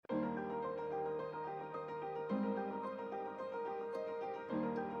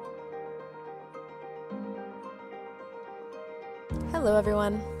Hello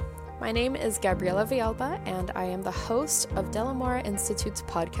everyone, my name is Gabriela Villalba and I am the host of De La Mora Institute's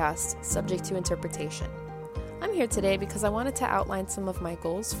podcast, Subject to Interpretation. I'm here today because I wanted to outline some of my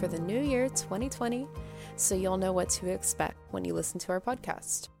goals for the new year 2020 so you'll know what to expect when you listen to our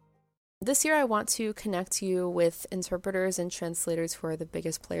podcast. This year I want to connect you with interpreters and translators who are the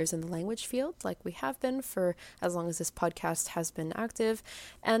biggest players in the language field, like we have been for as long as this podcast has been active.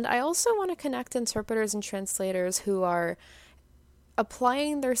 And I also want to connect interpreters and translators who are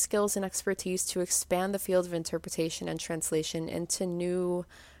applying their skills and expertise to expand the field of interpretation and translation into new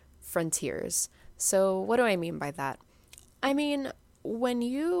frontiers. So what do I mean by that? I mean, when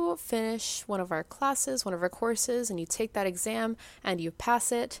you finish one of our classes, one of our courses, and you take that exam and you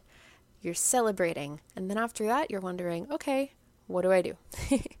pass it, you're celebrating. And then after that, you're wondering, okay, what do I do?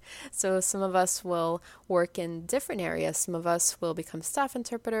 So some of us will work in different areas. Some of us will become staff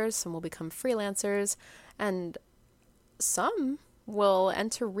interpreters, some will become freelancers, and some will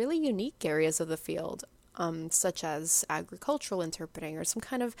enter really unique areas of the field, such as agricultural interpreting or some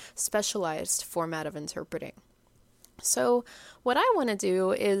kind of specialized format of interpreting. So what I want to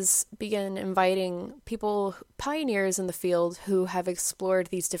do is begin inviting people, pioneers in the field who have explored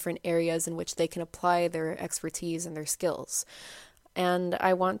these different areas in which they can apply their expertise and their skills. And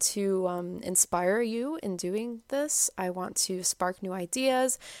I want to inspire you in doing this. I want to spark new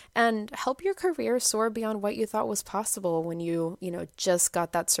ideas and help your career soar beyond what you thought was possible when you just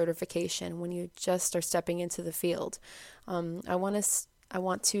got that certification, when you just are stepping into the field. I want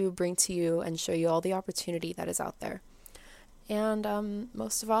to bring to you and show you all the opportunity that is out there. And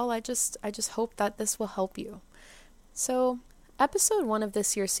most of all, I just hope that this will help you. So Episode 1 of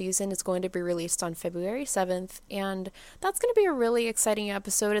this year's season is going to be released on February 7th, and that's going to be a really exciting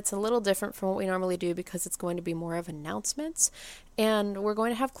episode. It's a little different from what we normally do because it's going to be more of announcements, and we're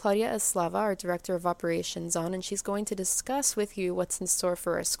going to have Claudia Eslava, our Director of Operations, on, and she's going to discuss with you what's in store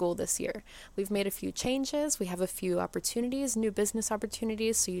for our school this year. We've made a few changes, we have a few opportunities, new business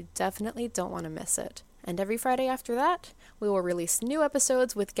opportunities, so you definitely don't want to miss it. And every Friday after that, we will release new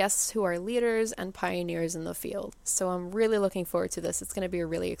episodes with guests who are leaders and pioneers in the field. So I'm really looking forward to this. It's going to be a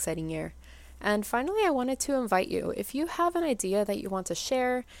really exciting year. And finally, I wanted to invite you, if you have an idea that you want to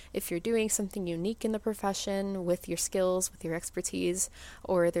share, if you're doing something unique in the profession with your skills, with your expertise,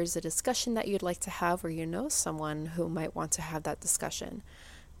 or there's a discussion that you'd like to have or you know someone who might want to have that discussion,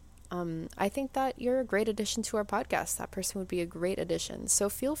 I think that you're a great addition to our podcast. That person would be a great addition. So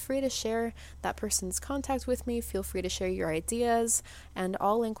feel free to share that person's contact with me. Feel free to share your ideas. And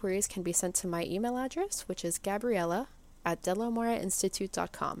all inquiries can be sent to my email address, which is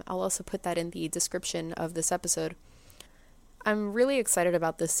gabriela@delamorainstitute.com. I'll also put that in the description of this episode. I'm really excited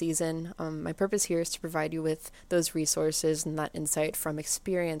about this season. My purpose here is to provide you with those resources and that insight from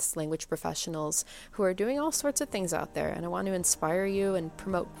experienced language professionals who are doing all sorts of things out there. And I want to inspire you and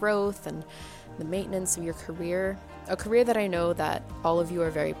promote growth and the maintenance of your career, a career that I know that all of you are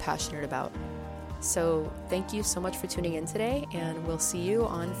very passionate about. So thank you so much for tuning in today, and we'll see you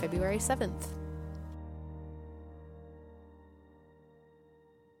on February 7th.